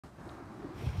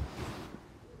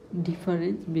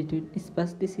Difference between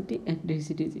spasticity and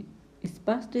rigidity.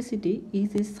 Spasticity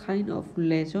is a sign of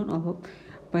lesion of a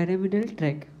pyramidal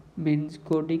tract, means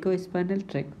corticospinal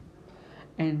tract,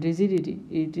 and rigidity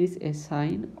it is a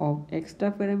sign of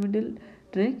extrapyramidal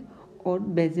tract or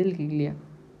basal ganglia.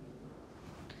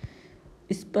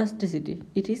 Spasticity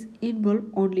it is involved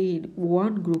only in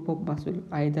one group of muscle,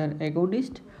 either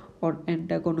agonist or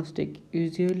antagonistic.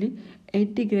 Usually,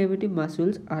 anti-gravity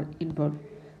muscles are involved,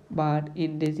 but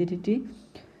in rigidity,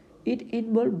 it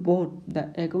involves both the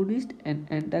agonist and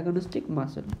antagonistic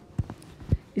muscle.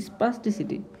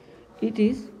 Spasticity it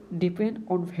is depend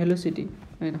on velocity,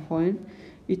 and when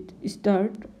it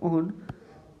start on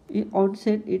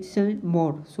onset it's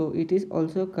more, so it is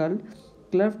also called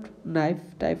cleft knife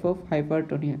type of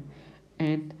hypertonia.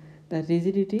 And the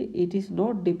rigidity it is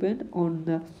not depend on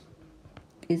the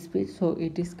speed, so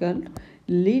it is called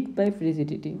lead pipe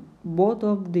rigidity. Both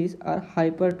of these are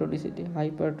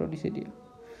hypertonicity.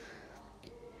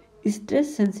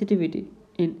 Stress sensitivity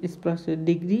in spasticity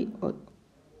degree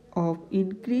of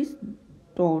increased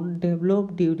tone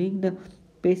developed during the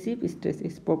passive stress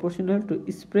is proportional to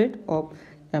spread of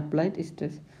applied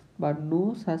stress, but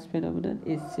no such phenomenon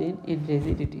is seen in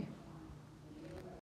rigidity.